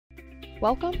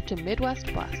Welcome to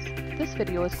Midwest Bus. This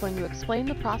video is going to explain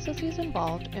the processes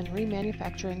involved in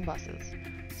remanufacturing buses,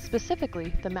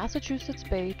 specifically the Massachusetts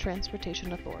Bay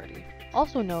Transportation Authority,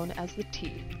 also known as the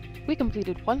T. We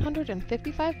completed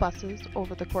 155 buses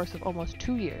over the course of almost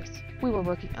 2 years. We were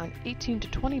working on 18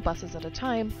 to 20 buses at a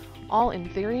time, all in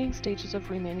varying stages of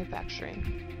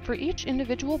remanufacturing. For each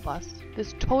individual bus,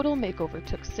 this total makeover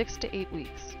took 6 to 8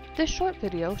 weeks. This short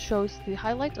video shows the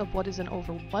highlights of what is an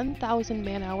over 1,000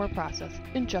 man-hour process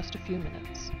in just a few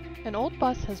minutes. An old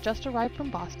bus has just arrived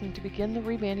from Boston to begin the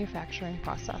remanufacturing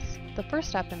process. The first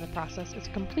step in the process is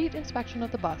complete inspection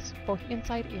of the bus, both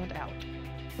inside and out.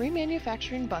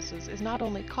 Remanufacturing buses is not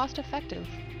only cost-effective,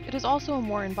 it is also a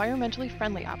more environmentally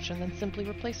friendly option than simply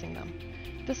replacing them.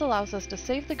 This allows us to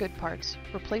save the good parts,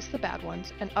 replace the bad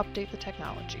ones, and update the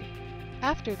technology.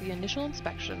 After the initial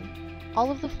inspection, all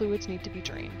of the fluids need to be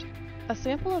drained. A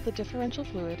sample of the differential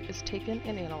fluid is taken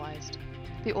and analyzed.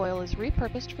 The oil is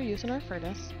repurposed for use in our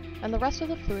furnace, and the rest of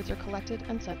the fluids are collected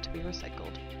and sent to be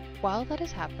recycled. While that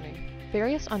is happening,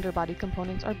 various underbody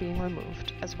components are being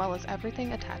removed, as well as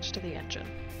everything attached to the engine.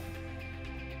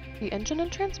 The engine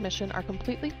and transmission are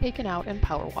completely taken out and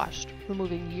power washed,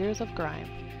 removing years of grime.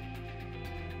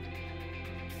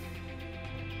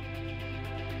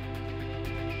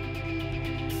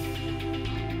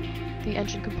 The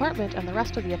engine compartment and the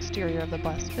rest of the exterior of the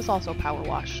bus is also power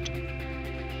washed.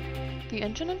 The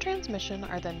engine and transmission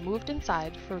are then moved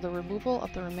inside for the removal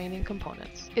of the remaining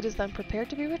components. It is then prepared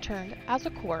to be returned as a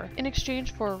core in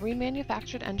exchange for a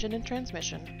remanufactured engine and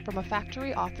transmission from a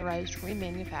factory-authorized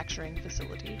remanufacturing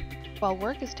facility. While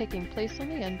work is taking place on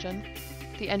the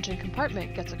engine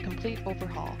compartment gets a complete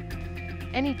overhaul.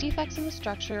 Any defects in the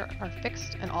structure are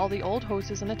fixed and all the old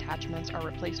hoses and attachments are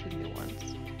replaced with new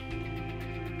ones.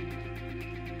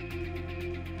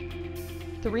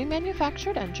 The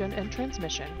remanufactured engine and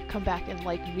transmission come back in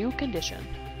like new condition.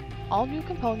 All new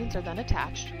components are then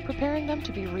attached, preparing them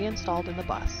to be reinstalled in the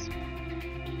bus.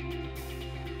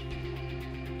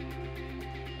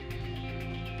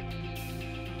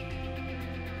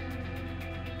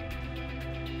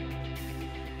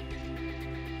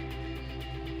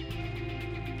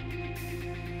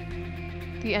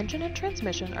 The engine and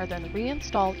transmission are then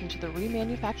reinstalled into the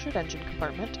remanufactured engine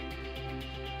compartment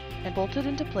and bolted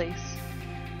into place.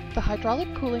 The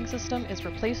hydraulic cooling system is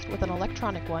replaced with an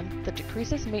electronic one that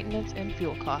decreases maintenance and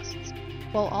fuel costs.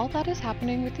 While all that is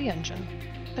happening with the engine,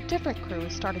 a different crew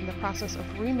is starting the process of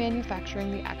remanufacturing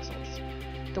the axles.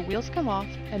 The wheels come off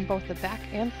and both the back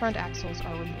and front axles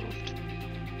are removed.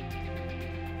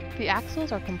 The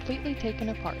axles are completely taken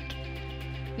apart.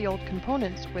 The old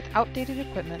components with outdated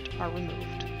equipment are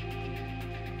removed.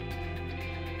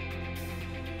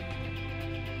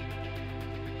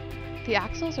 The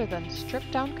axles are then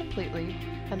stripped down completely,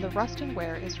 and the rust and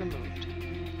wear is removed.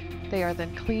 They are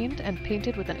then cleaned and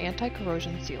painted with an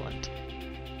anti-corrosion sealant.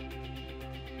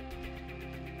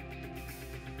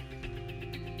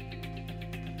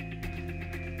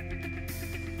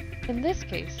 In this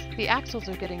case, the axles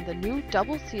are getting the new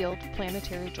double-sealed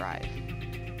planetary drive.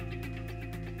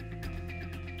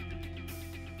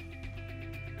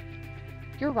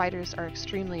 Your riders are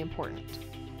extremely important.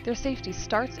 Their safety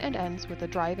starts and ends with the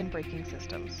drive and braking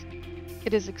systems.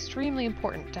 It is extremely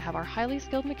important to have our highly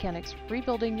skilled mechanics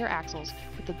rebuilding your axles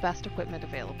with the best equipment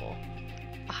available.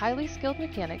 A highly skilled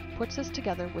mechanic puts this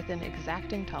together within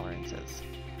exacting tolerances.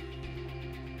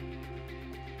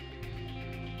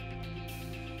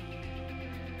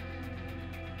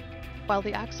 While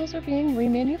the axles are being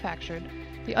remanufactured,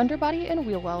 the underbody and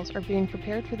wheel wells are being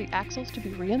prepared for the axles to be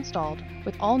reinstalled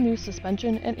with all new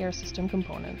suspension and air system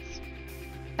components.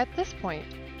 At this point,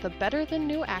 the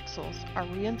better-than-new axles are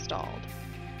reinstalled.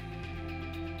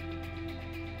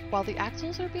 While the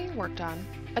axles are being worked on,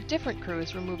 a different crew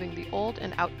is removing the old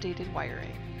and outdated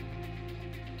wiring.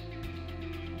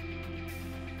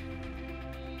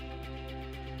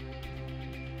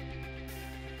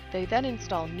 They then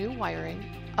install new wiring,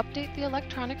 update the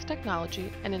electronics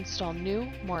technology, and install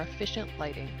new, more efficient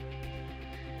lighting.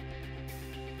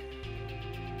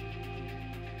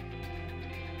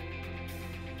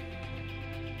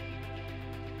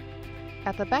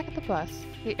 At the back of the bus,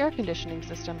 the air conditioning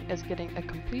system is getting a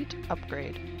complete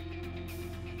upgrade.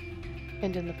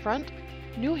 And in the front,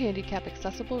 new handicap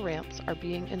accessible ramps are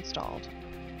being installed.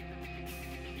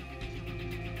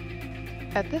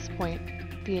 At this point,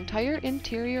 the entire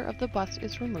interior of the bus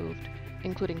is removed,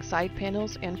 including side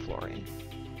panels and flooring.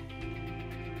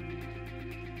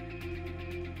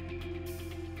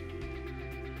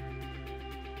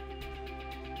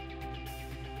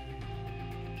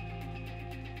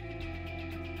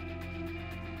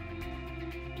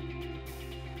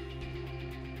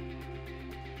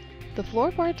 The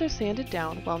floorboards are sanded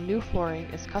down while new flooring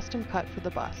is custom cut for the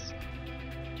bus.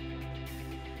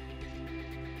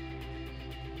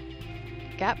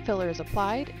 Gap filler is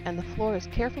applied and the floor is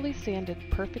carefully sanded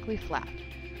perfectly flat.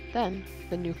 Then,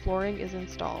 the new flooring is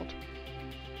installed.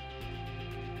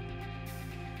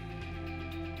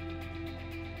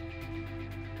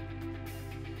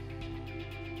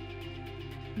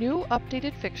 New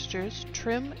updated fixtures,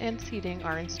 trim, and seating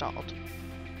are installed.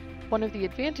 One of the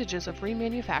advantages of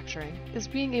remanufacturing is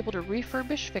being able to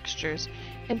refurbish fixtures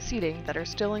and seating that are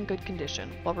still in good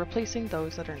condition while replacing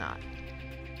those that are not.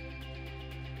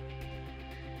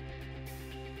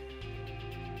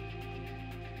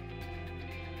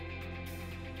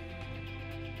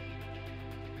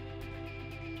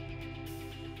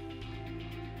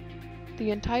 The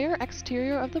entire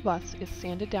exterior of the bus is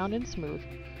sanded down and smooth,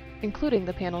 including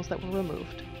the panels that were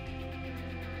removed.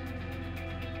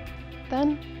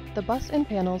 Then, the bus and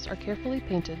panels are carefully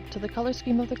painted to the color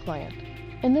scheme of the client,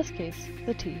 in this case,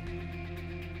 the T.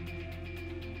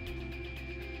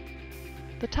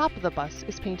 The top of the bus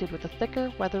is painted with a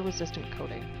thicker, weather-resistant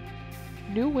coating.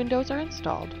 New windows are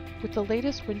installed with the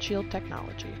latest windshield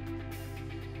technology.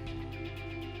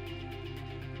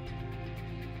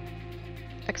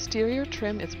 Exterior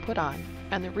trim is put on,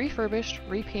 and the refurbished,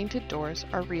 repainted doors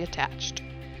are reattached.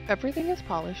 Everything is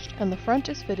polished, and the front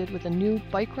is fitted with a new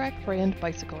Bike Rack brand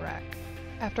bicycle rack.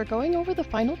 After going over the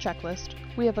final checklist,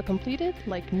 we have a completed,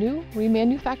 like new,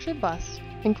 remanufactured bus,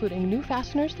 including new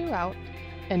fasteners throughout,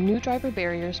 and new driver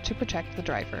barriers to protect the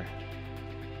driver.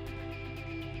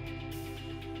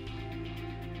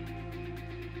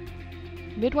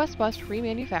 Midwest Bus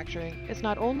remanufacturing is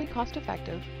not only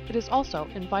cost-effective, it is also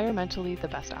environmentally the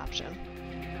best option.